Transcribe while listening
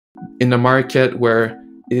in a market where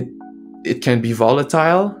it can be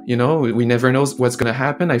volatile, we never know what's going to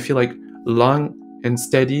happen. I feel like long and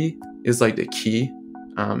steady is like the key,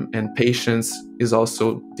 and patience is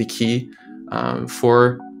also the key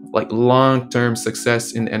for like long-term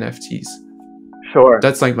success in NFTs. Sure.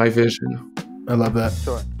 That's like my vision. I love that.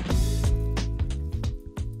 Sure.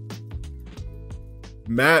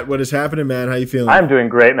 Matt, what is happening, man? How you feeling? I'm doing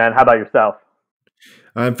great, man. How about yourself?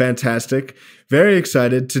 I'm fantastic. Very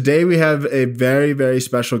excited. Today we have a very, very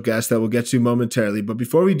special guest that we'll get to momentarily. But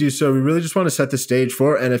before we do so, we really just want to set the stage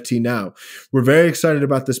for NFT Now. We're very excited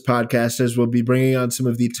about this podcast as we'll be bringing on some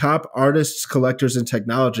of the top artists, collectors, and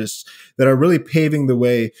technologists that are really paving the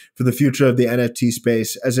way for the future of the NFT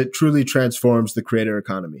space as it truly transforms the creator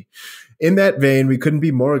economy. In that vein, we couldn't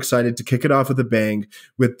be more excited to kick it off with a bang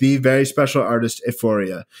with the very special artist,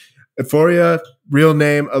 aeforia. aeforia, real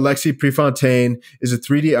name Alexy Préfontaine, is a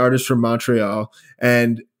 3D artist from Montreal.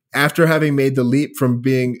 And after having made the leap from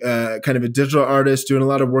being kind of a digital artist, doing a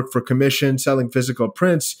lot of work for commission, selling physical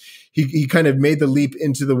prints, he kind of made the leap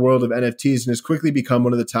into the world of NFTs and has quickly become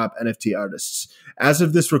one of the top NFT artists. As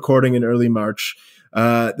of this recording in early March,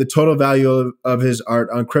 the total value of his art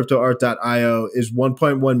on cryptoart.io is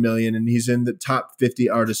 1.1 million, and he's in the top 50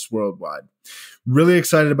 artists worldwide. Really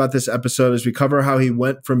excited about this episode as we cover how he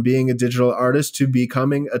went from being a digital artist to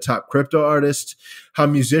becoming a top crypto artist, how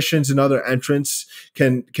musicians and other entrants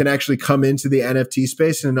can actually come into the NFT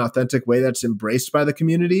space in an authentic way that's embraced by the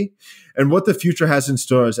community, and what the future has in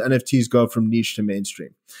store as NFTs go from niche to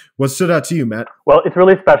mainstream. What stood out to you, Matt? Well, it's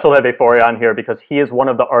really special to have aeforia on here because he is one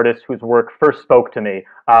of the artists whose work first spoke to me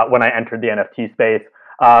when I entered the NFT space.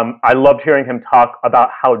 I loved hearing him talk about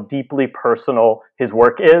how deeply personal his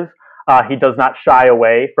work is. He does not shy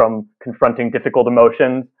away from confronting difficult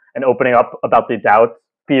emotions and opening up about the doubts,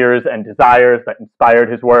 fears, and desires that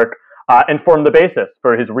inspired his work and formed the basis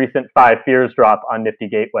for his recent 5 Fears drop on Nifty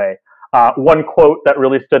Gateway. One quote that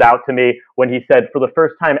really stood out to me when he said, "For the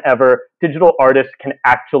first time ever, digital artists can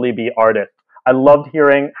actually be artists." I loved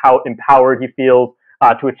hearing how empowered he feels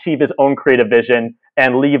to achieve his own creative vision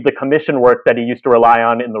and leave the commission work that he used to rely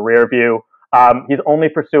on in the rear view. He's only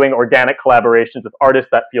pursuing organic collaborations with artists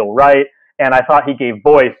that feel right, and I thought he gave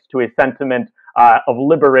voice to a sentiment of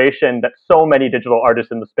liberation that so many digital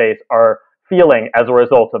artists in the space are feeling as a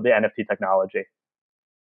result of the NFT technology.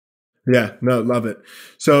 Yeah, no, love it.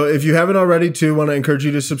 So if you haven't already too, want to encourage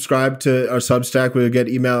you to subscribe to our Substack. We'll get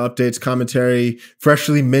email updates, commentary,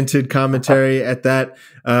 freshly minted commentary at that,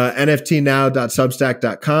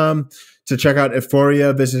 nftnow.substack.com. To check out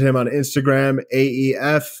aeforia, visit him on Instagram,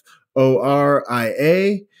 aeforia.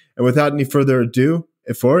 And without any further ado,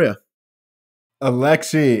 aeforia.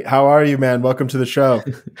 Alexy, how are you, man? Welcome to the show.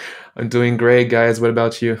 I'm doing great, guys. What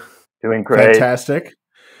about you? Doing great. Fantastic.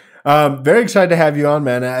 Very excited to have you on,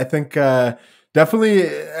 man. I think definitely,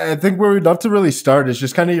 I think where we'd love to really start is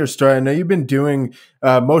just kind of your story. I know you've been doing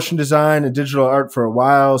motion design and digital art for a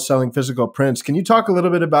while, selling physical prints. Can you talk a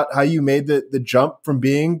little bit about how you made the jump from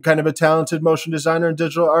being kind of a talented motion designer and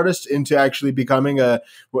digital artist into actually becoming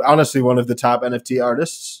honestly, one of the top NFT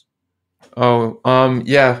artists?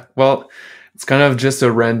 Yeah. Well, it's kind of just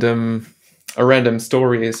a random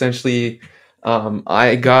story. Essentially,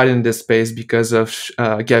 I got in this space because of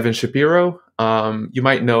Gavin Shapiro. You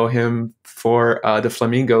might know him for the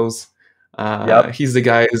Flamingos. Yep. He's the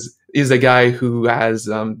guy who has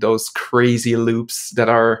those crazy loops that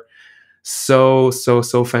are so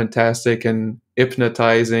fantastic and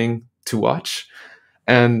hypnotizing to watch.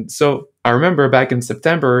 And so I remember back in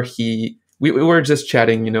September, we were just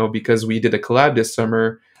chatting, because we did a collab this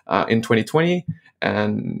summer in 2020,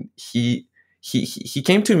 and he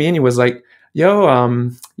came to me and he was like,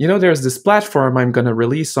 "Yo, there's this platform I'm gonna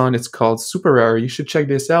release on. It's called Super Rare. You should check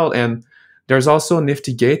this out. And there's also a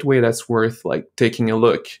Nifty Gateway that's worth like taking a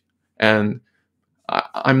look." And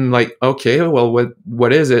I'm like, "Okay, well,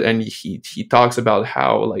 what is it?" And he talks about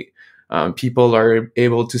how like people are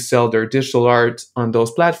able to sell their digital art on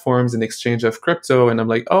those platforms in exchange of crypto. And I'm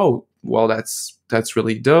like, "Oh, well, that's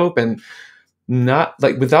really dope." And not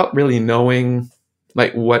like without really knowing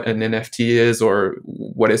like what an NFT is or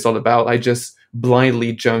what it's all about, I just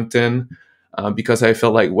blindly jumped in because I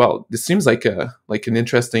felt like, well, this seems like an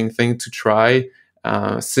interesting thing to try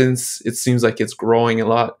since it seems like it's growing a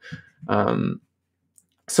lot.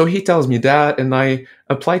 So he tells me that, and I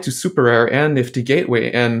applied to Super Rare and Nifty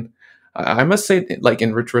Gateway, and I must say, like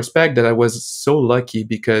in retrospect, that I was so lucky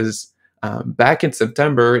because back in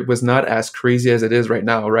September it was not as crazy as it is right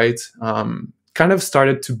now, right? Kind of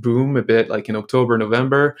started to boom a bit like in October,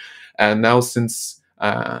 November. And now since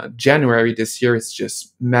January this year, it's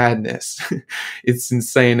just madness. It's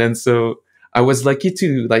insane. And so I was lucky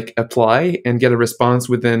to like apply and get a response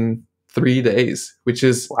within 3 days, which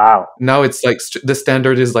is Wow. now it's like the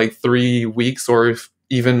standard is like 3 weeks or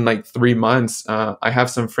even like 3 months. I have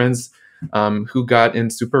some friends who got in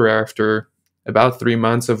super rare after about 3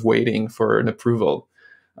 months of waiting for an approval.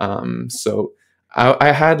 So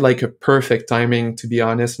I had like a perfect timing, to be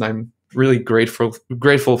honest, and I'm really grateful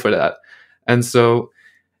for that. And so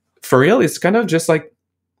for real, it's kind of just like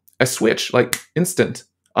a switch, like instant.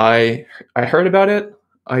 I heard about it,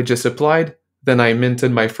 I just applied, then I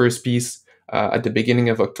minted my first piece at the beginning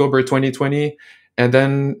of October 2020, and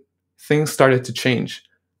then things started to change.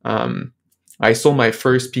 I sold my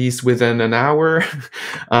first piece within an hour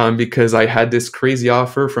because I had this crazy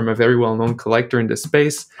offer from a very well-known collector in the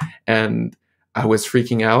space, and I was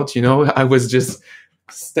freaking out. I was just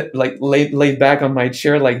like laid back on my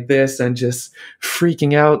chair like this and just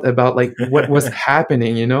freaking out about like what was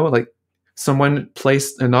happening. Like someone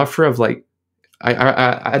placed an offer of like I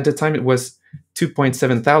at the time it was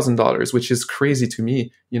 $2,700, which is crazy to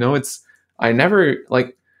me. It's I never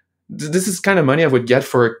like this is kind of money I would get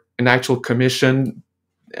for an actual commission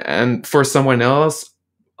and for someone else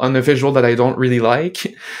on a visual that I don't really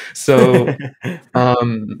like. So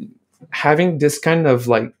having this kind of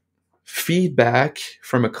like feedback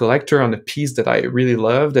from a collector on a piece that I really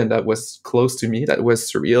loved and that was close to me, that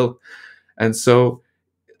was surreal. And so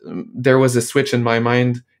there was a switch in my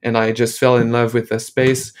mind and I just fell in love with the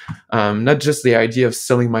space. Not just the idea of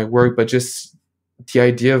selling my work, but just the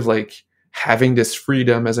idea of like having this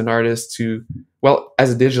freedom as an artist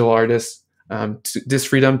as a digital artist, this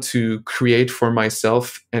freedom to create for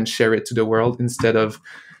myself and share it to the world instead of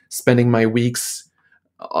spending my weeks,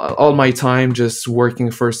 all my time just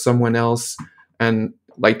working for someone else and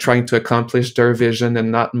like trying to accomplish their vision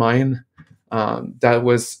and not mine. That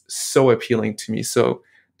was so appealing to me. So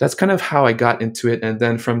that's kind of how I got into it. And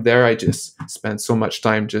then from there, I just spent so much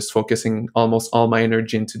time just focusing almost all my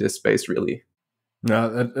energy into this space, really.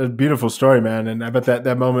 No, a beautiful story, man. And I bet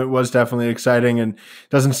that moment was definitely exciting and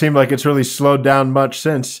doesn't seem like it's really slowed down much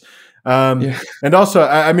since. Yeah. And also,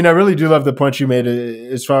 I mean, I really do love the point you made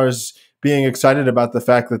as far as being excited about the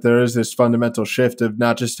fact that there is this fundamental shift of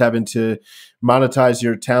not just having to monetize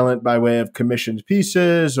your talent by way of commissioned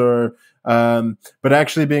pieces but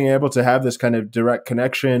actually being able to have this kind of direct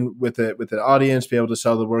connection with an audience, be able to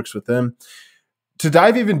sell the works with them. To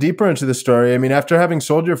dive even deeper into the story, I mean, after having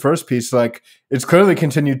sold your first piece, like it's clearly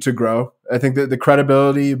continued to grow. I think that the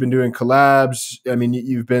credibility, you've been doing collabs. I mean,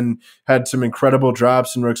 you've had some incredible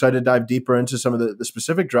drops, and we're excited to dive deeper into some of the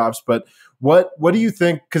specific drops. But what do you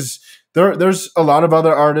think? Because there's a lot of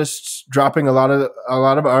other artists dropping a lot of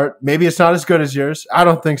art. Maybe it's not as good as yours. I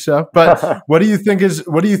don't think so. But what do you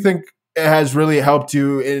think has really helped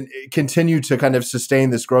you continue to kind of sustain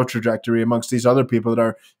this growth trajectory amongst these other people that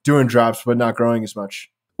are doing drops but not growing as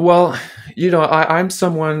much? Well, I'm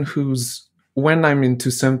someone when I'm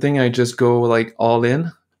into something, I just go like all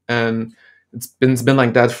in, and it's been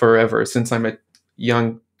like that forever since I'm a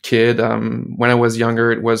young kid. When I was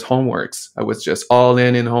younger, it was homeworks. I was just all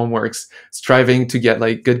in homeworks, striving to get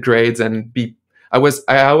like good grades and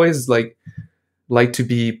I always like to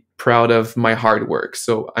be proud of my hard work.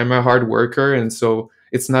 So I'm a hard worker. And so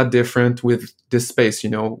it's not different with this space.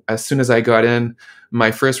 As soon as I got in,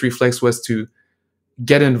 my first reflex was to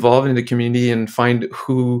get involved in the community and find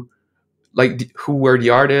who were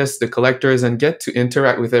the artists, the collectors, and get to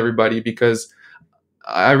interact with everybody, because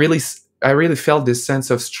I really felt this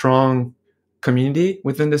sense of strong community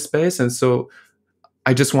within the space. And so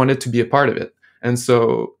I just wanted to be a part of it. And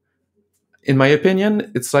so in my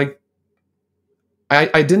opinion, it's like,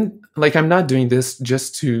 I didn't like, I'm not doing this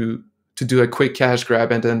just to do a quick cash grab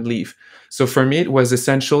and then leave. So for me, it was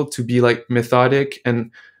essential to be like methodic and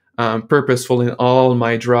purposeful in all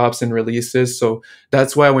my drops and releases. So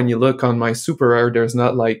that's why when you look on my super rare, there's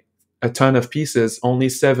not like a ton of pieces, only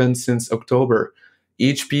 7 since October.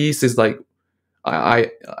 Each piece is like,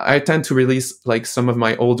 I tend to release like some of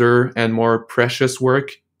my older and more precious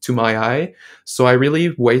work to my eye. So I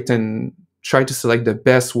really wait and try to select the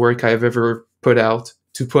best work I've ever put out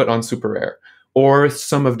to put on super rare, or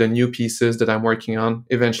some of the new pieces that I'm working on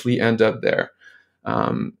eventually end up there.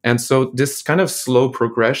 And so this kind of slow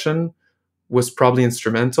progression was probably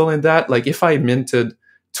instrumental in that. Like if I minted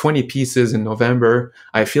 20 pieces in November,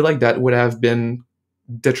 I feel like that would have been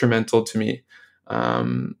detrimental to me.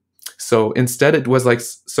 So instead it was like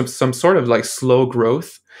some sort of like slow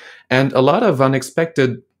growth and a lot of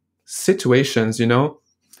unexpected situations,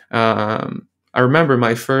 I remember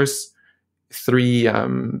my first 3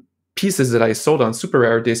 pieces that I sold on super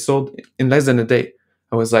rare, they sold in less than a day.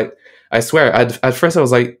 I was like, I swear, at first I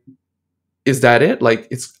was like, is that it? Like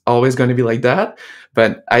it's always going to be like that?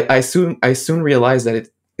 But I soon realized that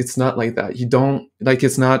it's not like that. You don't like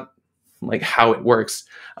it's not like how it works.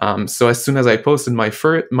 So as soon as I posted my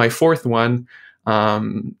fourth one,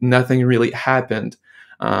 nothing really happened.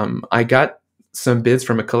 I got some bids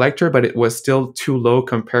from a collector, but it was still too low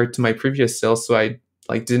compared to my previous sales, so I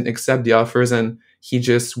like didn't accept the offers, and he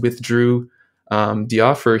just withdrew the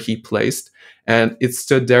offer he placed, and it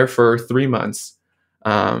stood there for 3 months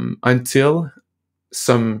until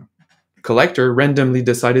some collector randomly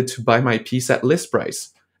decided to buy my piece at list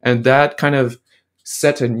price, and that kind of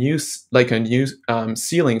set a new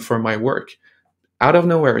ceiling for my work out of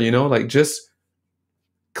nowhere. Like just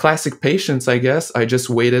classic patience, I guess. I just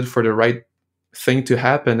waited for the right thing to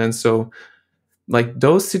happen, and so like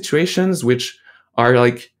those situations which are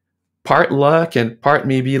like part luck and part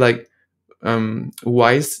maybe like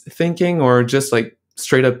wise thinking or just like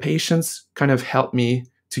straight up patience kind of helped me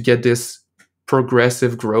to get this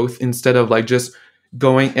progressive growth instead of like just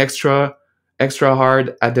going extra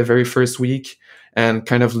hard at the very first week and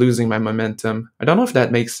kind of losing my momentum. I don't know if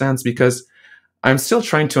that makes sense because I'm still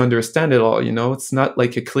trying to understand it all. It's not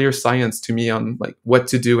like a clear science to me on like what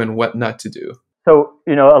to do and what not to do. So,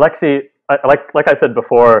 Alexy, like I said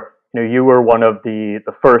before, you were one of the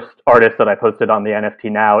first artists that I posted on the NFT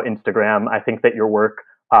Now Instagram. I think that your work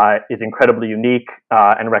is incredibly unique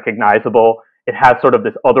and recognizable. It has sort of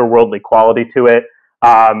this otherworldly quality to it.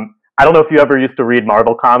 I don't know if you ever used to read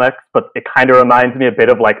Marvel comics, but it kind of reminds me a bit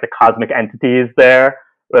of like the cosmic entities there,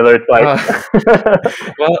 whether it's like...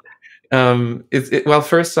 Well,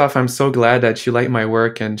 first off, I'm so glad that you liked my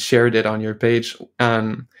work and shared it on your page.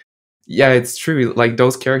 Yeah, it's true. Like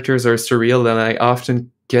those characters are surreal, and I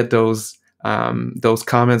often get those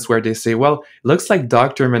comments where they say, "Well, it looks like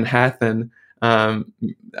Dr. Manhattan," and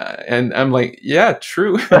I'm like, "Yeah,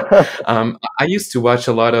 true." I used to watch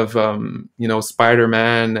a lot of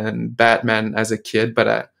Spider-Man and Batman as a kid,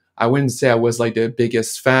 but I wouldn't say I was like the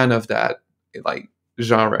biggest fan of that like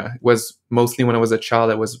genre. It was mostly when I was a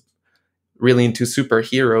child I was really into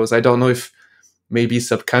superheroes. I don't know if maybe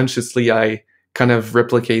subconsciously I kind of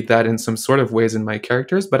replicate that in some sort of ways in my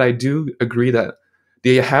characters, but I do agree that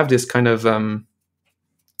they have this kind of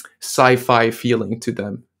sci-fi feeling to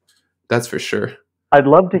them. That's for sure. I'd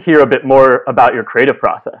love to hear a bit more about your creative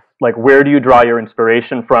process. Like, where do you draw your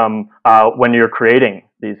inspiration from when you're creating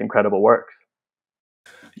these incredible works?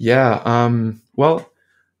 Yeah. Well,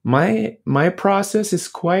 my process is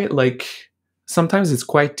quite like sometimes it's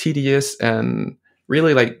quite tedious and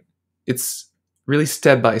really like it's really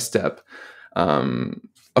step by step.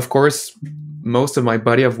 Of course, most of my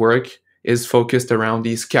body of work is focused around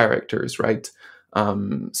these characters, right?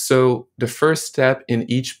 So the first step in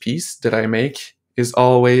each piece that I make is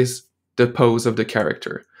always the pose of the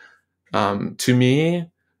character. To me,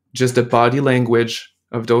 just the body language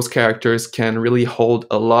of those characters can really hold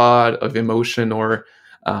a lot of emotion or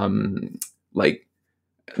like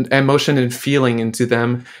emotion and feeling into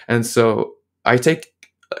them. And so I take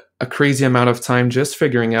a crazy amount of time just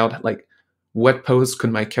figuring out like what pose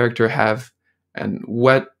could my character have and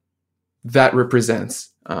what that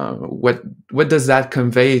represents. What does that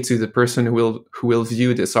convey to the person who will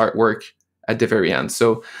view this artwork at the very end?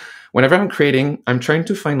 So whenever I'm creating, I'm trying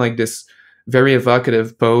to find like this very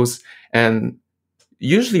evocative pose, and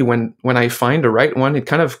usually when I find the right one, it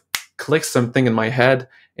kind of clicks something in my head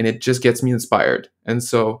and it just gets me inspired. And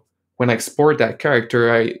so when I export that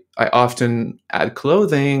character, I often add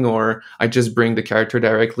clothing, or I just bring the character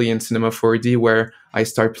directly in Cinema 4D where I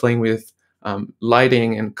start playing with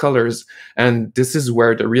lighting and colors. And this is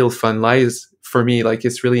where the real fun lies for me. Like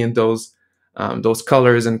it's really in those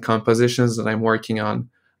colors and compositions that I'm working on.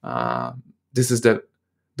 This is the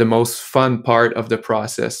most fun part of the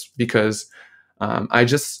process because I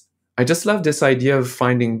just love this idea of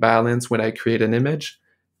finding balance when I create an image.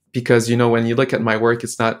 Because when you look at my work,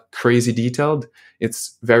 it's not crazy detailed.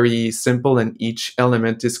 It's very simple, and each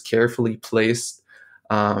element is carefully placed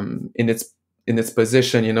in its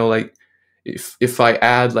position. Like if I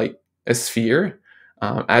add like a sphere,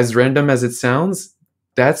 as random as it sounds,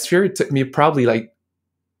 that sphere took me probably like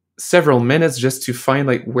several minutes just to find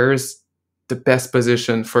like where's the best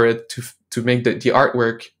position for it to make the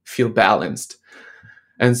artwork feel balanced.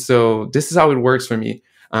 And so this is how it works for me.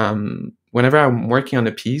 Whenever I'm working on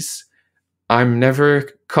a piece, I'm never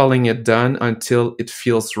calling it done until it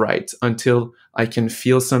feels right, until I can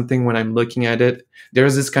feel something when I'm looking at it.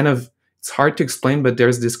 There's this kind of, it's hard to explain, but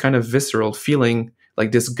there's this kind of visceral feeling,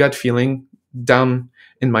 like this gut feeling down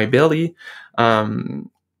in my belly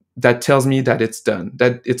that tells me that it's done,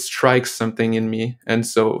 that it strikes something in me. And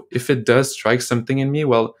so if it does strike something in me,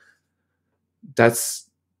 well, that's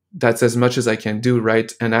that's as much as I can do,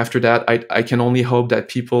 right? And after that, I can only hope that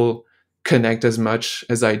people connect as much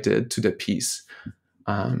as I did to the piece.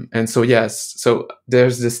 And so, yes, so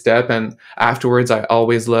there's this step. And afterwards, I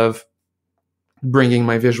always love bringing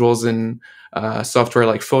my visuals in software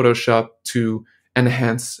like Photoshop to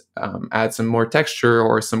enhance, add some more texture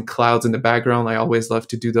or some clouds in the background. I always love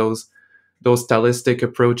to do those stylistic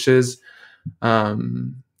approaches.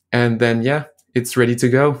 And then, yeah, it's ready to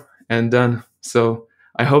go and done. So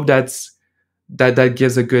I hope that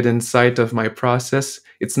gives a good insight of my process.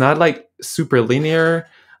 It's not like super linear,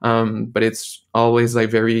 but it's always like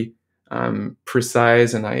very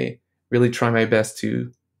precise, and I really try my best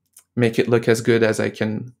to make it look as good as I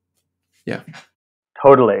can. Yeah.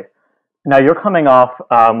 Totally. Now you're coming off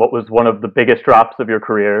what was one of the biggest drops of your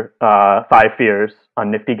career, Five Fears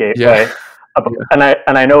on Nifty Gateway. Yeah.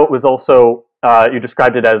 And I know it was also, you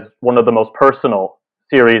described it as one of the most personal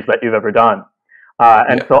series that you've ever done.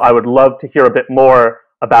 So I would love to hear a bit more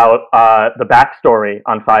about the backstory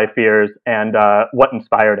on Five Fears and what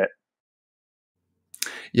inspired it.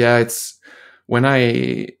 Yeah, it's when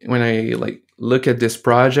I like look at this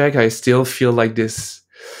project, I still feel like this.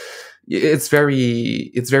 It's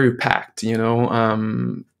very packed. You know,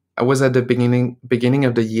 I was at the beginning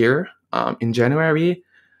of the year in January,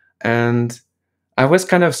 and I was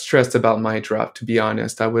kind of stressed about my drop. To be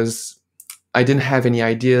honest, I didn't have any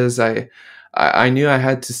ideas. I knew I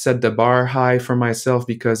had to set the bar high for myself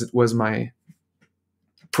because it was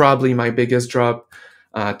probably my biggest drop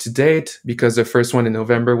to date, because the first one in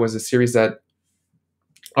November was a series that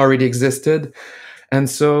already existed. And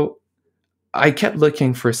so I kept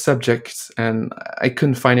looking for subjects and I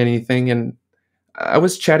couldn't find anything. And I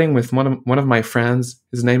was chatting with one of my friends.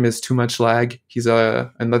 His name is Too Much Lag. He's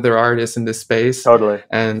another artist in this space. Totally.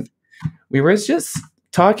 And we were just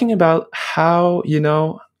talking about how,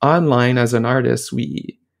 online as an artist,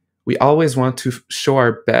 we always want to show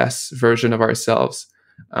our best version of ourselves.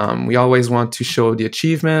 We always want to show the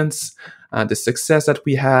achievements, the success that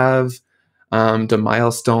we have, the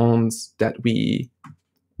milestones that we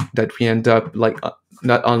end up like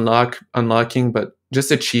not unlocking, but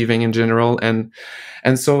just achieving in general. And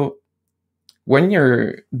so when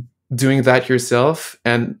you're doing that yourself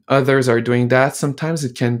and others are doing that, sometimes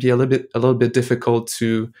it can be a little bit difficult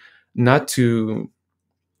to not to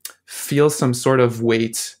feel some sort of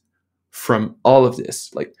weight from all of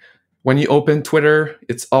this. Like when you open Twitter,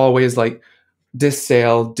 it's always like this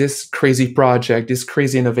sale, this crazy project, this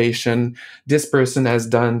crazy innovation, this person has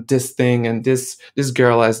done this thing, and this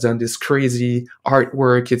girl has done this crazy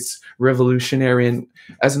artwork. It's revolutionary. And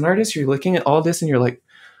as an artist, you're looking at all this and you're like,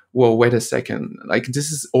 whoa, wait a second. Like,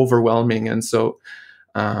 this is overwhelming. And so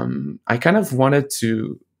I kind of wanted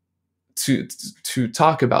to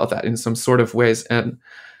talk about that in some sort of ways. And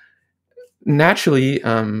naturally,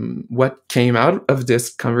 what came out of this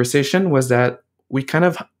conversation was that we kind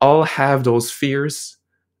of all have those fears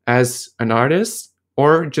as an artist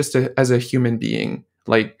or just as a human being,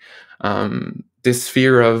 like this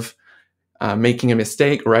fear of making a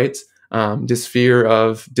mistake, right? This fear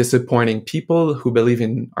of disappointing people who believe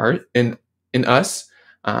in art, in us.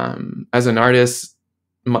 As an artist,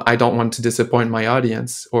 I don't want to disappoint my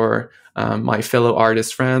audience or my fellow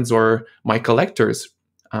artist friends or my collectors.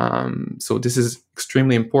 So this is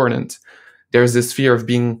extremely important. There's this fear of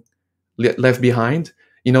being left behind,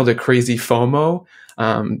 the crazy FOMO,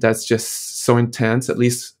 that's just so intense, at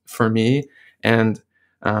least for me. And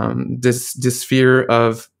this fear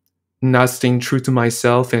of not staying true to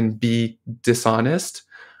myself and be dishonest.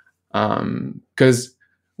 Because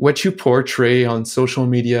what you portray on social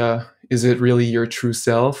media, is it really your true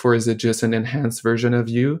self, or is it just an enhanced version of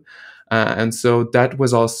you? And so that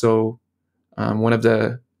was also one of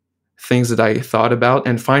the things that I thought about.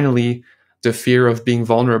 And finally, the fear of being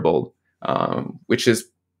vulnerable, which is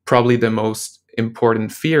probably the most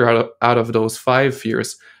important fear out of those 5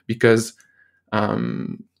 fears, because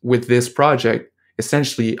with this project,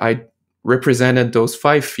 essentially, I represented those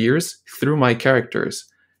 5 fears through my characters.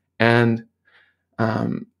 And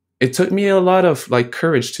it took me a lot of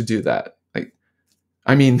courage to do that.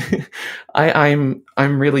 I mean, I'm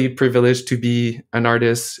really privileged to be an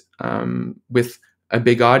artist with a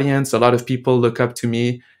big audience. A lot of people look up to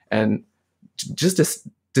me, and just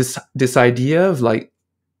this idea of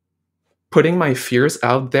putting my fears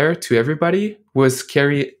out there to everybody was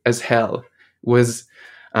scary as hell. Was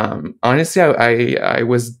honestly,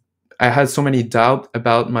 I had so many doubt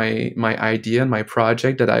about my idea and my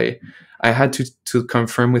project that I had to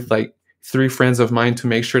confirm with 3 friends of mine to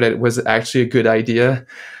make sure that it was actually a good idea.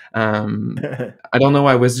 I don't know.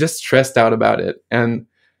 I was just stressed out about it. And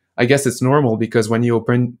I guess it's normal because when you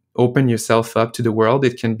open yourself up to the world,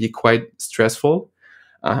 it can be quite stressful.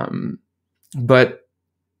 But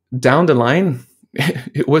down the line,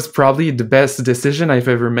 it was probably the best decision I've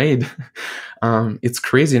ever made. It's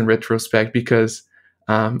crazy in retrospect because,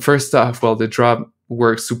 first off, well, the drop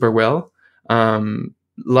worked super well. A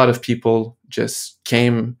lot of people just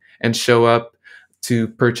came and show up to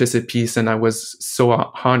purchase a piece, and I was so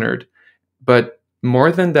honored. But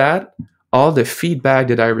more than that, all the feedback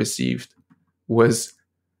that I received was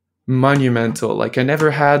monumental. Like, I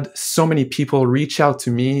never had so many people reach out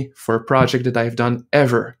to me for a project that I've done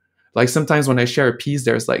ever. Like, sometimes when I share a piece,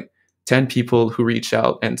 there's like 10 people who reach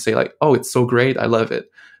out and say like, oh, it's so great, I love it.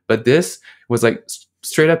 But this was like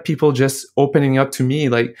straight up people just opening up to me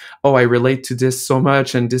like, oh, I relate to this so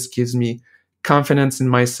much, and this gives me confidence in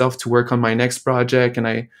myself to work on my next project. And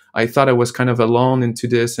I thought I was kind of alone into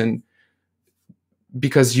this, and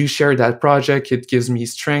because you share that project, it gives me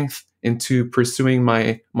strength into pursuing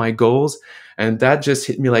my goals. And that just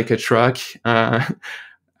hit me like a truck. I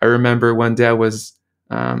remember one day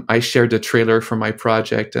I shared the trailer for my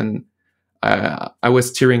project, and I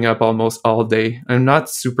was tearing up almost all day. I'm not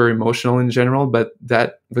super emotional in general, but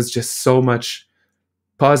that was just so much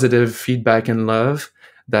positive feedback and love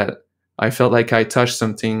that I felt like I touched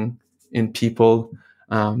something in people,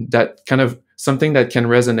 that kind of something that can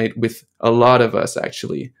resonate with a lot of us,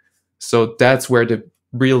 actually. So that's where the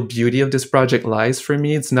real beauty of this project lies for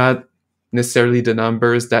me. It's not necessarily the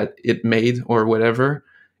numbers that it made or whatever.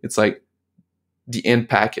 It's like the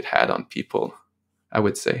impact it had on people, I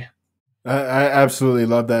would say. I absolutely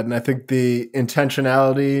love that. And I think the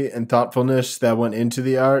intentionality and thoughtfulness that went into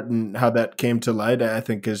the art and how that came to light, I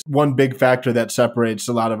think is one big factor that separates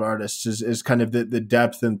a lot of artists is kind of the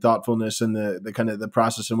depth and thoughtfulness and the kind of the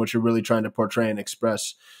process in which you're really trying to portray and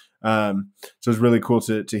express. So it's really cool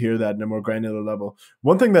to hear that in a more granular level.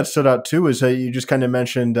 One thing that stood out too is how you just kind of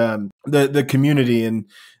mentioned the community and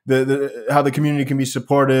the how the community can be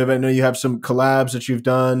supportive. I know you have some collabs that you've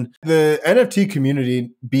done. The NFT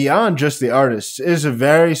community, beyond just the artists, is a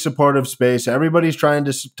very supportive space. Everybody's trying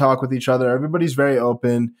to talk with each other. Everybody's very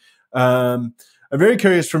open. I'm very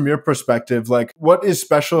curious from your perspective, like what is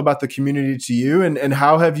special about the community to you, and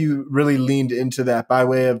how have you really leaned into that by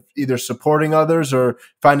way of either supporting others or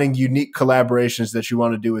finding unique collaborations that you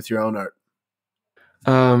want to do with your own art?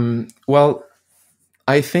 Well,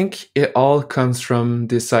 I think it all comes from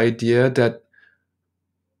this idea that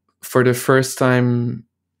for the first time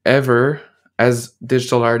ever as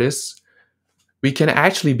digital artists, we can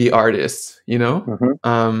actually be artists, you know?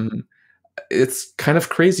 It's kind of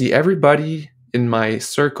crazy. Everybody in my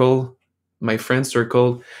circle, my friend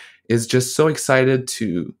circle, is just so excited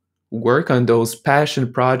to work on those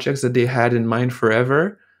passion projects that they had in mind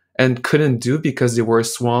forever and couldn't do because they were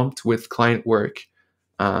swamped with client work,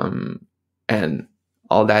 and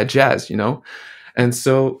all that jazz, you know? And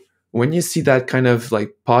so when you see that kind of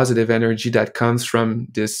like positive energy that comes from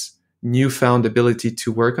this newfound ability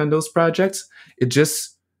to work on those projects,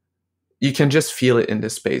 you can just feel it in the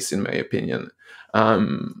space, in my opinion.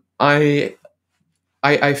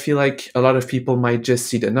 I feel like a lot of people might just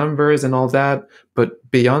see the numbers and all that,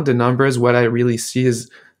 but beyond the numbers, what I really see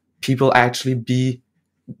is people actually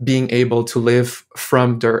being able to live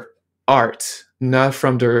from their art, not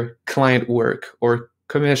from their client work or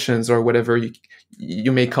commissions or whatever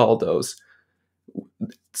you may call those.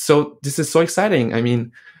 So this is so exciting. I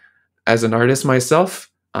mean, as an artist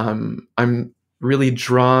myself, I'm really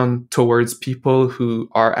drawn towards people who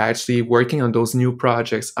are actually working on those new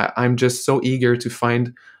projects. I'm just so eager to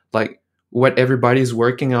find like what everybody's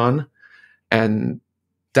working on. And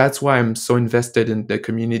that's why I'm so invested in the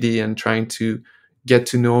community and trying to get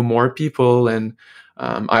to know more people. And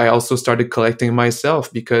I also started collecting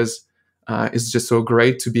myself because it's just so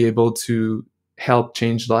great to be able to help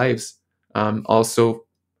change lives. Also,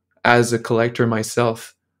 as a collector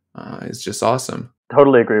myself, it's just awesome.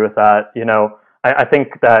 Totally agree with that. You know, I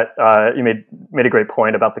think that you made a great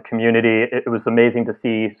point about the community. It was amazing to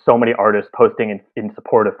see so many artists posting in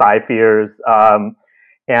support of Five Fears.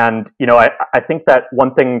 And, you know, I think that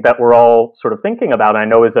one thing that we're all sort of thinking about, and I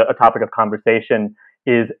know is a topic of conversation,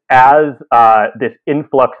 is as this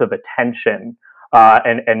influx of attention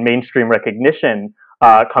and mainstream recognition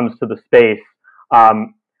comes to the space,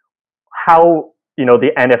 how, you know, the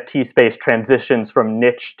NFT space transitions from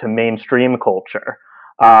niche to mainstream culture.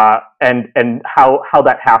 And how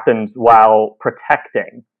that happens while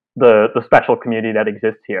protecting the special community that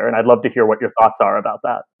exists here. And I'd love to hear what your thoughts are about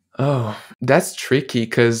that. Oh, that's tricky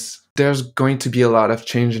because there's going to be a lot of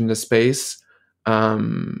change in the space.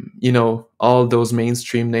 You know, all those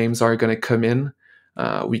mainstream names are going to come in.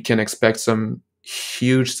 We can expect some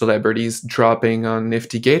huge celebrities dropping on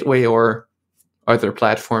Nifty Gateway or other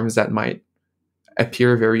platforms that might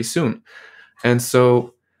appear very soon. And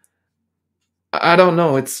so I don't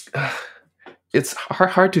know. It's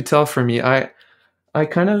hard to tell for me. I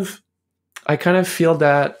kind of feel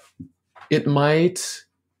that it might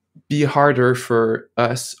be harder for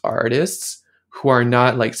us artists who are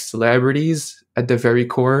not like celebrities at the very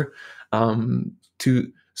core,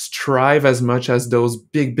 to strive as much as those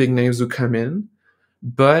big names who come in.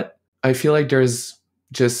 But I feel like there's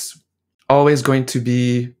just always going to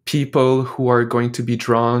be people who are going to be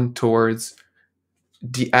drawn towards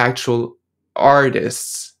the actual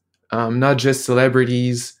artists, not just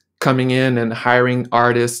celebrities coming in and hiring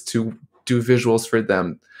artists to do visuals for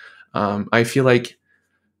them. I feel like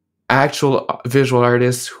actual visual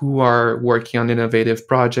artists who are working on innovative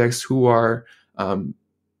projects, who are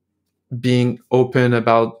being open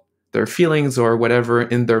about their feelings or whatever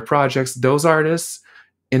in their projects, those artists,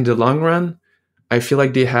 in the long run, I feel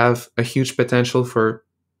like they have a huge potential for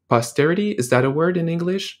posterity. Is that a word in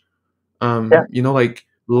English? Yeah. Like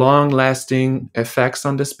long lasting effects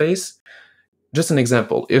on the space. Just an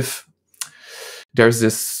example, if there's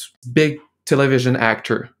this big television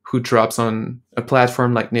actor who drops on a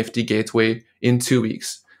platform like Nifty Gateway in 2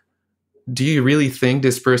 weeks, do you really think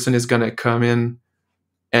this person is going to come in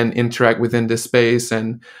and interact within the space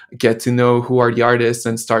and get to know who are the artists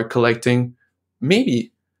and start collecting?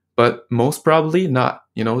 Maybe, but most probably not.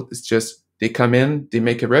 It's just they come in, they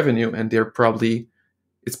make a revenue, and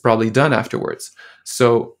it's probably done afterwards.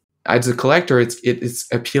 So as a collector, it's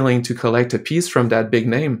appealing to collect a piece from that big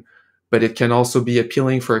name, but it can also be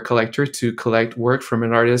appealing for a collector to collect work from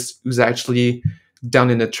an artist who's actually down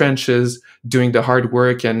in the trenches, doing the hard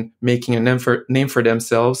work and making a name for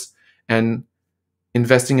themselves, and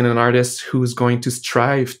investing in an artist who's going to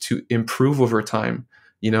strive to improve over time.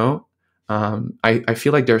 I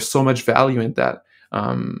feel like there's so much value in that.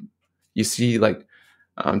 You see, like,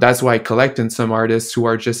 that's why I collect in some artists who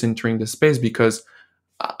are just entering the space, because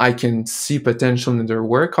I can see potential in their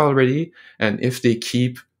work already. And if they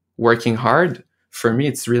keep working hard, for me,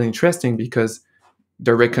 it's really interesting because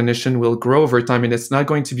the recognition will grow over time. And it's not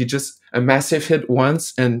going to be just a massive hit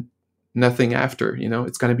once and nothing after.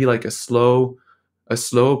 It's going to be like a slow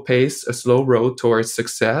pace, a slow road towards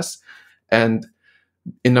success. And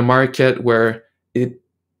in a market where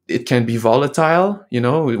it can be volatile,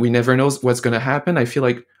 we never know what's going to happen. I feel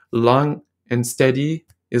like long and steady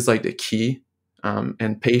is like the key,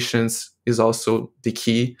 and patience is also the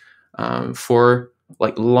key, for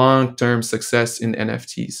like long-term success in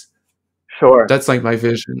NFTs. Sure. That's like my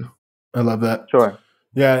vision. I love that. Sure.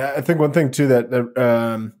 Yeah, I think one thing too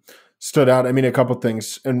that stood out. I mean, a couple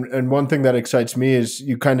things, and one thing that excites me is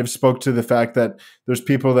you kind of spoke to the fact that there's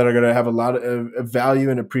people that are going to have a lot of value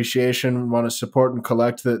and appreciation, and want to support and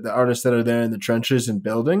collect the artists that are there in the trenches and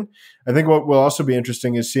building. I think what will also be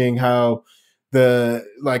interesting is seeing how the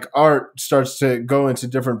art starts to go into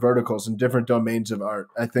different verticals and different domains of art.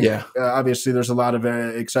 I think obviously there's a lot of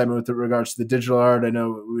excitement with regards to the digital art. I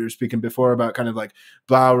know we were speaking before about kind of like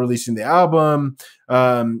Blau releasing the album.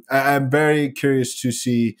 I'm very curious to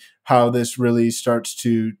see how this really starts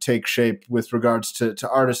to take shape with regards to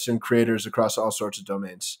artists and creators across all sorts of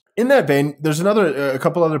domains. In that vein, there's a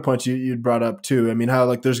couple other points you'd brought up too. I mean, how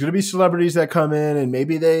like there's going to be celebrities that come in and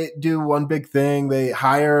maybe they do one big thing. They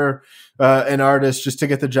hire an artist just to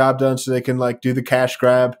get the job done so they can like do the cash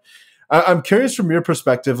grab. I'm curious from your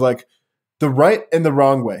perspective, like the right and the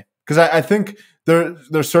wrong way, because I think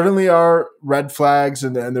there certainly are red flags,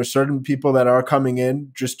 and there's certain people that are coming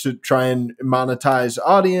in just to try and monetize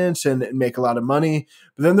audience and make a lot of money.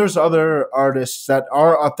 But then there's other artists that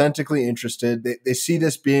are authentically interested. They see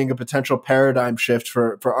this being a potential paradigm shift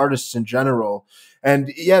for artists in general.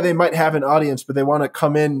 And yeah, they might have an audience, but they want to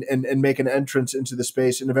come in and make an entrance into the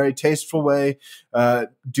space in a very tasteful way,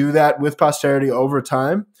 do that with posterity over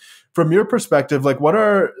time. From your perspective, like what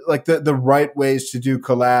are like the right ways to do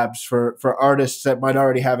collabs for artists that might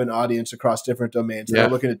already have an audience across different domains that are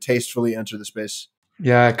looking to tastefully enter the space?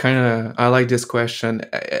 Yeah, I like this question.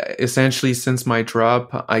 Essentially, since my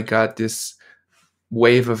drop, I got this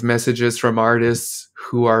wave of messages from artists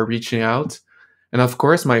who are reaching out. And of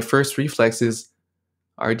course, my first reflex is,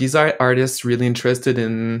 are these artists really interested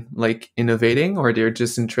in like innovating, or they're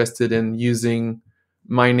just interested in using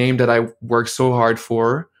my name that I worked so hard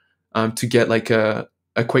for, to get like a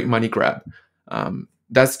quick money grab?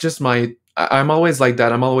 That's just I'm always like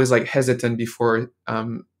that. I'm always like hesitant before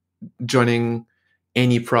joining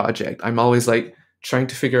any project. I'm always like trying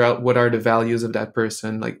to figure out what are the values of that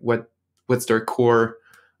person, like what's their core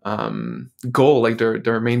goal, like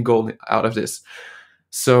their main goal out of this.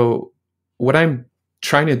 So what I'm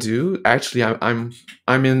trying to do, actually, I'm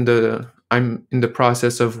in the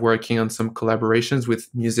process of working on some collaborations with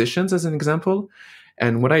musicians, as an example.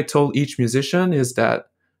 And what I told each musician is that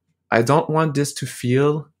I don't want this to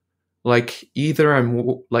feel like either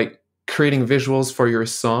I'm like creating visuals for your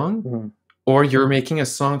song, Mm-hmm. or you're making a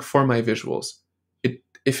song for my visuals.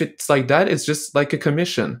 If it's like that, it's just like a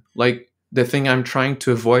commission, like the thing I'm trying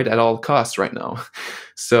to avoid at all costs right now.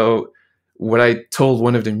 So what I told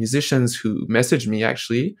one of the musicians who messaged me,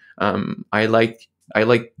 actually, I like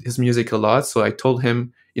his music a lot. So I told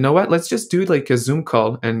him, you know what, let's just do like a Zoom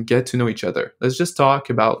call and get to know each other. Let's just talk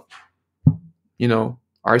about,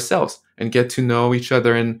 ourselves and get to know each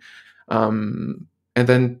other, and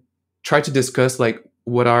then try to discuss like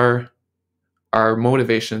what are our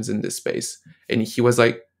motivations in this space. And he was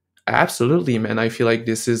like, absolutely, man, I feel like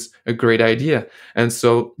this is a great idea. And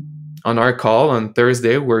so on our call on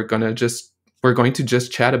Thursday, we're going to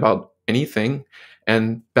just chat about anything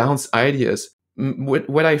and bounce ideas.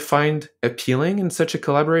 What I find appealing in such a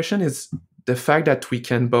collaboration is the fact that we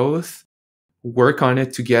can both work on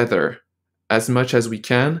it together as much as we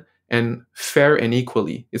can, and fair and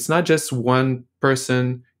equally. It's not just one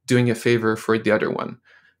person doing a favor for the other one,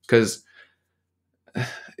 because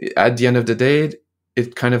at the end of the day,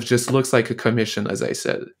 it kind of just looks like a commission, as I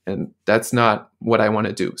said, and that's not what I want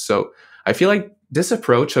to do. So I feel like this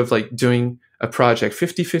approach of like doing a project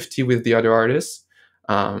 50-50 with the other artists,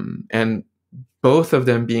 and both of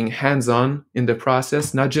them being hands-on in the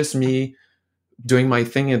process, not just me doing my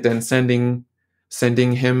thing and then sending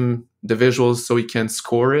him the visuals so he can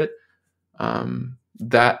score it.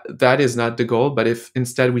 That is not the goal. But if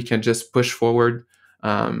instead we can just push forward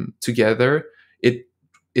together,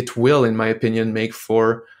 it will, in my opinion, make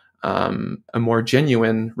for a more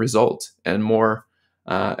genuine result and more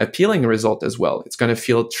appealing result as well. It's going to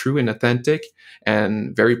feel true and authentic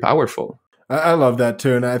and very powerful. I love that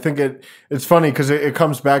too, and I think it's funny because it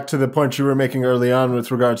comes back to the point you were making early on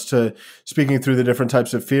with regards to speaking through the different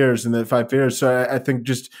types of fears and the 5 fears. So I think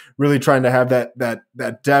just really trying to have that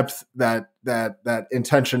depth, that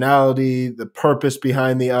intentionality, the purpose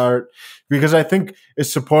behind the art, because I think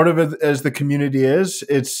as supportive as the community is,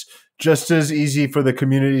 it's just as easy for the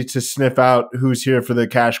community to sniff out who's here for the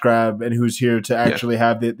cash grab and who's here to actually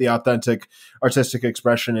have the authentic artistic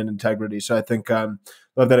expression and integrity. So I think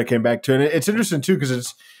love that it came back to it. And it's interesting too,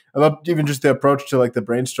 because I love even just the approach to like the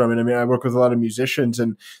brainstorming. I mean, I work with a lot of musicians,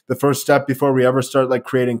 and the first step before we ever start like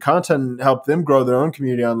creating content and help them grow their own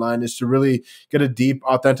community online is to really get a deep,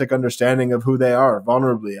 authentic understanding of who they are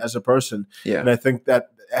vulnerably as a person. Yeah. And I think that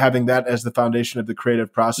having that as the foundation of the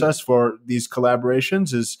creative process for these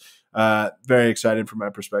collaborations is very exciting from my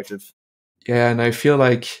perspective. Yeah, and I feel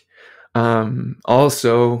like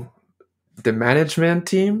also the management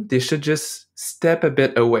team, they should just step a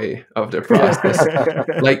bit away of the process.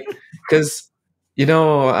 Like, because,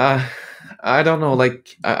 I don't know,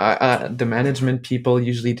 like the management people,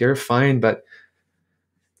 usually they're fine, but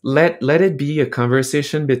let it be a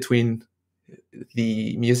conversation between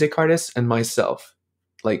the music artist and myself.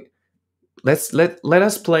 Like, let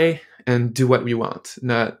us play and do what we want.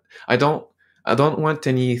 I don't want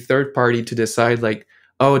any third party to decide like,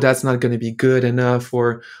 oh, that's not going to be good enough,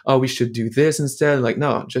 or oh, we should do this instead. Like,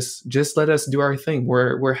 no, just let us do our thing.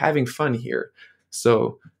 We're having fun here.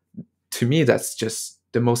 So to me, that's just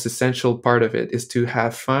the most essential part of it, is to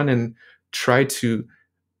have fun and try to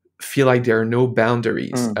feel like there are no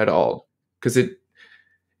boundaries at all. Because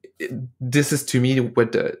this is to me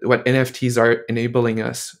what NFTs are enabling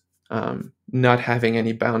us, not having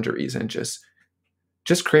any boundaries and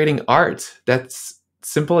just creating art. That's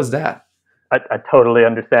simple as that. I totally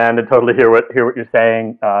understand and totally hear what you're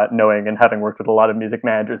saying, knowing and having worked with a lot of music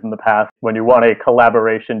managers in the past. When you want a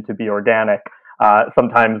collaboration to be organic,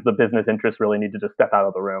 sometimes the business interests really need to just step out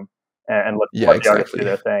of the room and let the artists do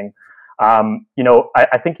their thing.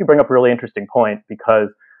 I think you bring up a really interesting point because,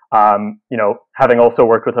 having also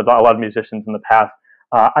worked with a lot of musicians in the past,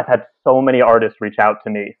 I've had so many artists reach out to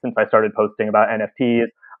me since I started posting about NFTs.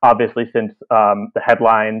 Obviously, since the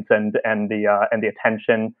headlines and the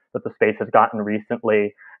attention that the space has gotten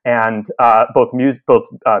recently, and both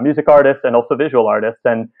music artists and also visual artists.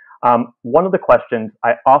 And one of the questions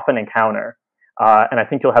I often encounter, and I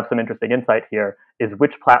think you'll have some interesting insight here, is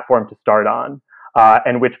which platform to start on,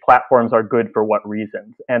 and which platforms are good for what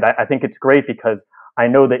reasons. And I think it's great because I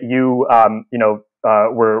know that you,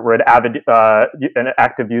 we're an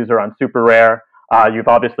active user on Super Rare. You've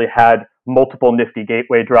obviously had multiple nifty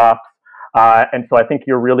gateway drops. And so I think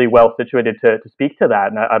you're really well situated to speak to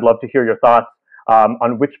that. And I'd love to hear your thoughts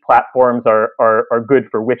on which platforms are good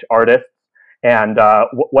for which artists and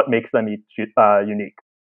what makes them each unique.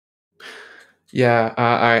 Yeah,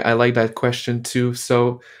 I like that question too.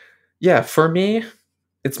 So yeah, for me,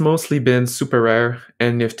 it's mostly been Super Rare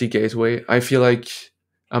and Nifty Gateway. I feel like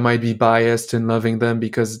I might be biased in loving them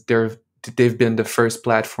because they've been the first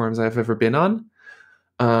platforms I've ever been on.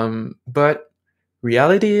 But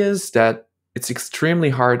reality is that it's extremely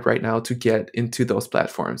hard right now to get into those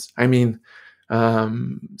platforms. I mean,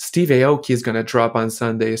 Steve Aoki is going to drop on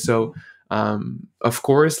Sunday, so of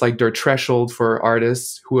course, like their threshold for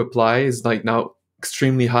artists who apply is like now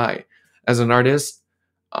extremely high. As an artist,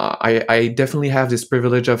 I definitely have this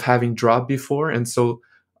privilege of having dropped before, and so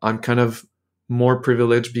I'm kind of more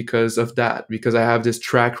privileged because of that, because I have this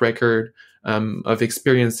track record of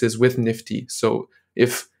experiences with Nifty. So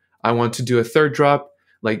if I want to do a third drop,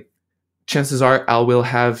 like chances are I will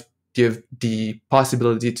have give the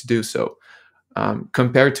possibility to do so.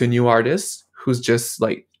 Compared to a new artist who's just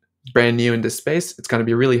like brand new in this space, it's going to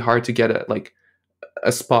be really hard to get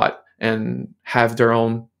a spot and have their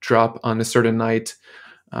own drop on a certain night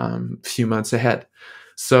few months ahead.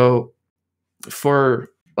 So for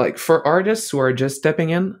artists who are just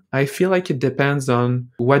stepping in, I feel like it depends on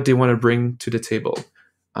what they want to bring to the table.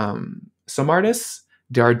 Some artists,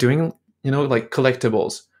 they are doing, like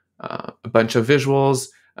collectibles, a bunch of visuals,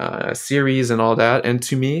 series and all that. And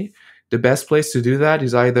to me, the best place to do that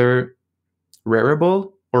is either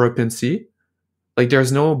Rarible or OpenSea. Like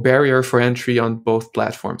there's no barrier for entry on both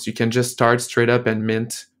platforms. You can just start straight up and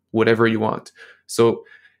mint whatever you want. So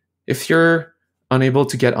if you're unable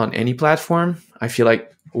to get on any platform, I feel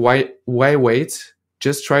like why wait?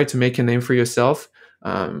 Just try to make a name for yourself.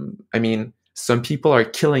 I mean, some people are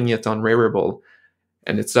killing it on Rarible,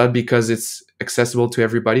 and it's not because it's accessible to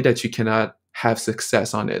everybody that you cannot have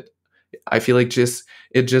success on it. I feel like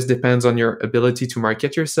it just depends on your ability to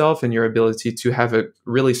market yourself and your ability to have a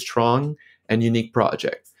really strong and unique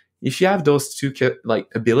project. If you have those two like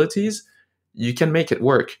abilities, you can make it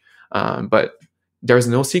work. But there's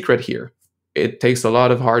no secret here. It takes a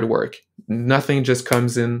lot of hard work. Nothing just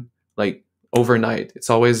comes in like overnight. It's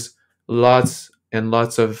always lots and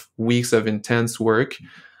lots of weeks of intense work.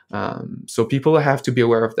 So people have to be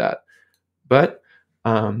aware of that. But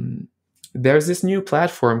there's this new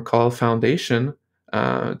platform called Foundation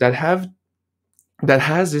that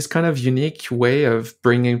has this kind of unique way of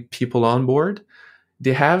bringing people on board.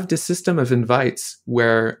 They have this system of invites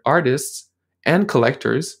where artists and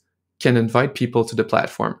collectors can invite people to the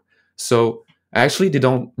platform. So actually, they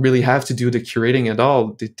don't really have to do the curating at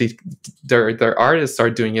all. Their artists are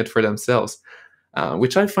doing it for themselves,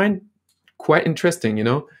 which I find quite interesting.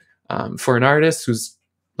 For an artist who's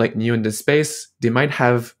like new in this space, they might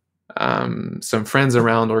have some friends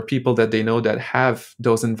around or people that they know that have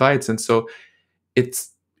those invites, and so it's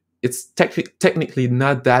technically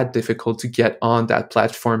not that difficult to get on that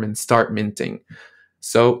platform and start minting.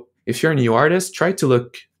 So if you're a new artist, try to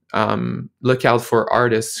look out for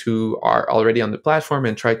artists who are already on the platform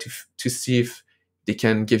and try to see if they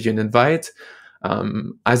can give you an invite.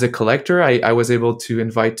 As a collector, I was able to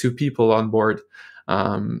invite 2 people on board.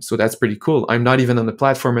 So that's pretty cool. I'm not even on the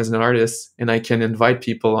platform as an artist, and I can invite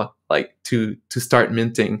people like to start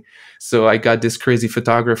minting. So I got this crazy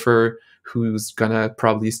photographer who's gonna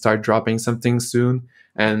probably start dropping something soon,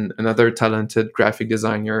 and another talented graphic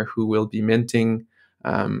designer who will be minting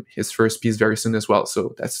his first piece very soon as well.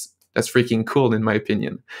 So that's freaking cool in my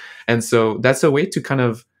opinion. And so that's a way to kind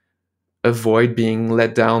of avoid being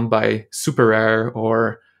let down by Super Rare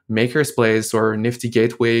or Maker's Place or Nifty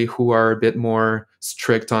Gateway, who are a bit more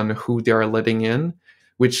strict on who they are letting in,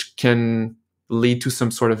 which can lead to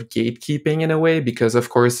some sort of gatekeeping in a way, because of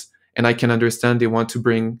course, and I can understand they want to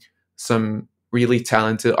bring some really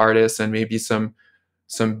talented artists and maybe some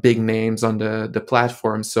big names on the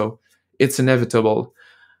platform. So it's inevitable.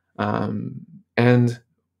 And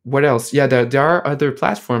what else? Yeah, there are other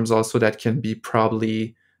platforms also that can be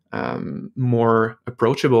probably more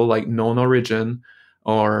approachable, like Known Origin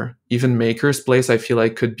or even Maker's Place. I feel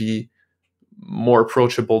like could be more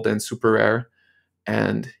approachable than Super Rare.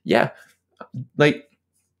 And yeah, like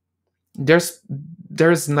there's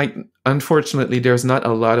like, unfortunately there's not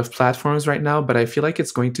a lot of platforms right now, but I feel like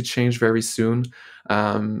it's going to change very soon.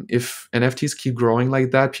 If NFTs keep growing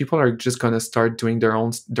like that, people are just going to start doing their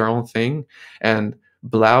own thing, and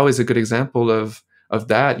Blau is a good example of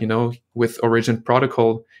that. With Origin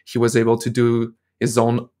Protocol, he was able to do his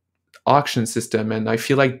own auction system, and I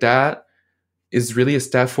feel like that is really a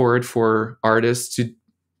step forward for artists to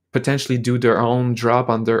potentially do their own drop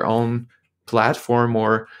on their own platform.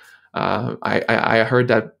 Or I heard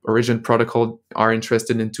that Origin Protocol are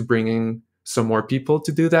interested into bringing some more people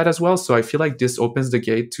to do that as well. So I feel like this opens the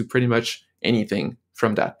gate to pretty much anything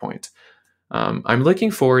from that point. I'm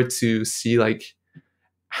looking forward to see like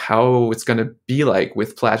how it's gonna be like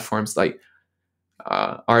with platforms. Like,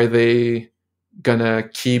 are they gonna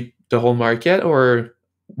keep the whole market, or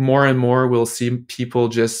more and more we'll see people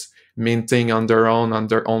just minting on their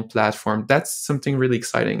own platform? That's something really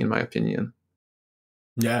exciting in my opinion.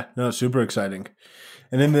 Yeah, no, super exciting.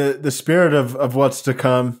 And in the spirit of what's to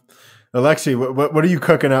come, Alexy, what are you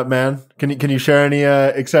cooking up, man? Can you share any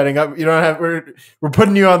exciting up? You don't have we're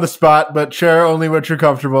putting you on the spot, but share only what you're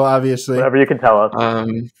comfortable, obviously. Whatever you can tell us.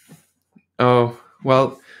 Oh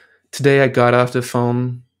well, today I got off the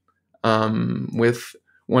phone with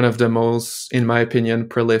one of the most, in my opinion,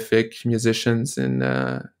 prolific musicians in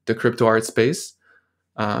the crypto art space.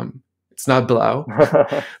 It's not Blau,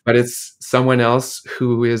 but it's someone else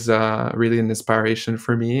who is really an inspiration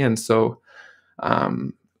for me, and so.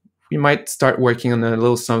 We might start working on a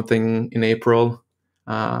little something in April.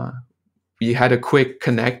 We had a quick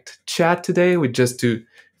connect chat today with just to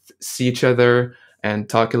see each other and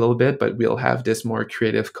talk a little bit, but we'll have this more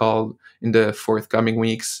creative call in the forthcoming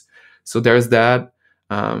weeks. So there's that.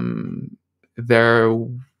 There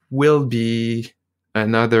will be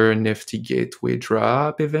another Nifty Gateway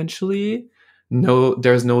drop eventually. No,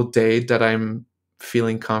 there's no date that I'm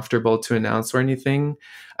feeling comfortable to announce or anything.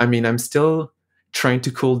 I mean, I'm still trying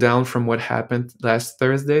to cool down from what happened last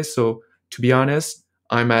Thursday. So to be honest,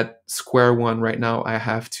 I'm at square one right now. I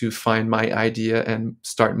have to find my idea and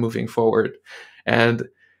start moving forward. And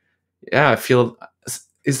yeah, I feel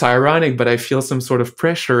it's ironic, but I feel some sort of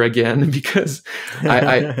pressure again because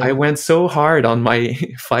I went so hard on my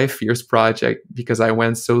 5 years project because I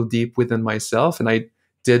went so deep within myself and I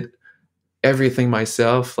did everything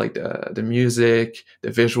myself, like the music, the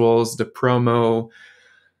visuals, the promo,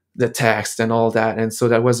 the text and all that. And so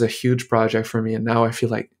that was a huge project for me. And now I feel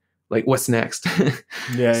like what's next?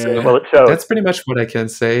 Yeah. Well, it shows. That's pretty much what I can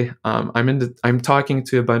say. I'm talking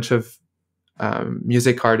to a bunch of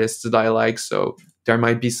music artists that I like. So there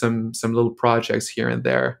might be some little projects here and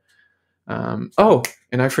there. Oh,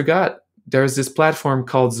 and I forgot, there's this platform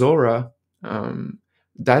called Zora.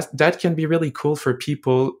 That can be really cool for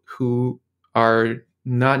people who are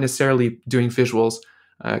not necessarily doing visuals,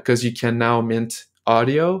 because you can now mint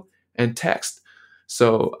audio and text.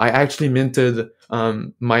 So I actually minted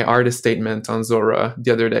my artist statement on Zora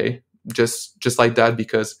the other day, just like that,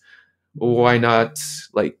 because why not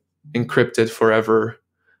like encrypt it forever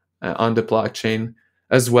on the blockchain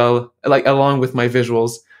as well, like along with my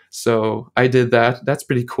visuals. So I did that. That's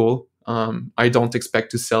pretty cool. I don't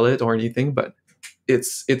expect to sell it or anything, but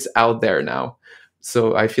it's out there now.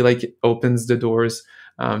 So I feel like it opens the doors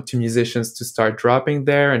to musicians to start dropping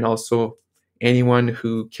there, and also anyone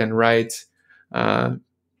who can write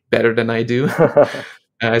better than I do,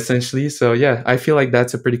 essentially. So yeah, I feel like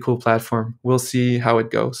that's a pretty cool platform. We'll see how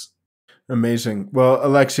it goes. Amazing. Well,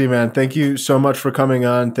 Alexy, man, thank you so much for coming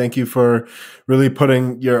on. Thank you for really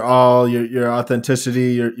putting your all, your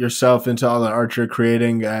authenticity, yourself into all the art you're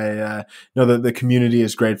creating. I know that the community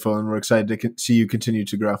is grateful, and we're excited to see you continue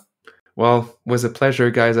to grow. Well, it was a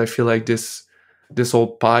pleasure, guys. I feel like this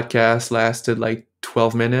whole podcast lasted like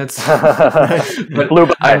 12 minutes. But flew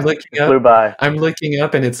by. I'm looking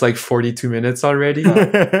up and it's like 42 minutes already.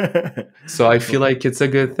 So I feel like it's a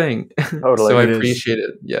good thing. Totally. So I appreciate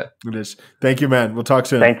it. Yeah. It is. Thank you, man. We'll talk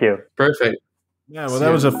soon. Thank you. Perfect. Yeah, well,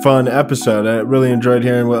 that was a fun episode. I really enjoyed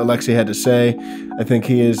hearing what Alexy had to say. I think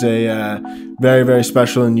he is a very, very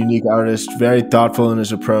special and unique artist, very thoughtful in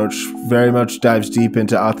his approach, very much dives deep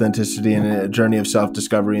into authenticity and a journey of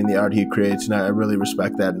self-discovery in the art he creates, and I really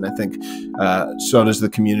respect that. And I think so does the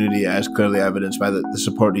community, as clearly evidenced by the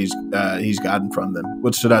support he's gotten from them.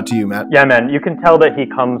 What stood out to you, Matt? Yeah, man, you can tell that he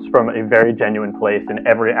comes from a very genuine place in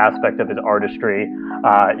every aspect of his artistry.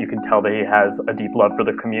 You can tell that he has a deep love for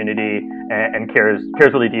the community and cares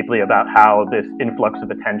really deeply about how this influx of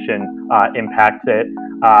attention impacts it.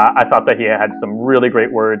 I thought that he had some really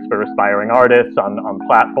great words for aspiring artists on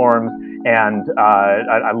platforms, and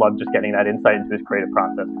I love just getting that insight into his creative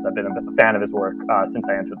process, because I've been a fan of his work since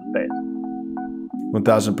I entered the space.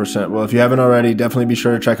 1000%. Well, if you haven't already, definitely be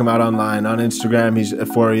sure to check him out online. On Instagram, he's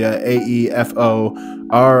aeforia, AEFORIA.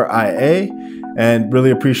 And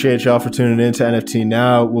really appreciate y'all for tuning in to NFT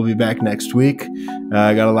Now. We'll be back next week.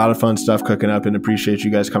 I got a lot of fun stuff cooking up and appreciate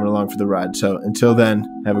you guys coming along for the ride. So until then,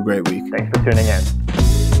 have a great week. Thanks for tuning in.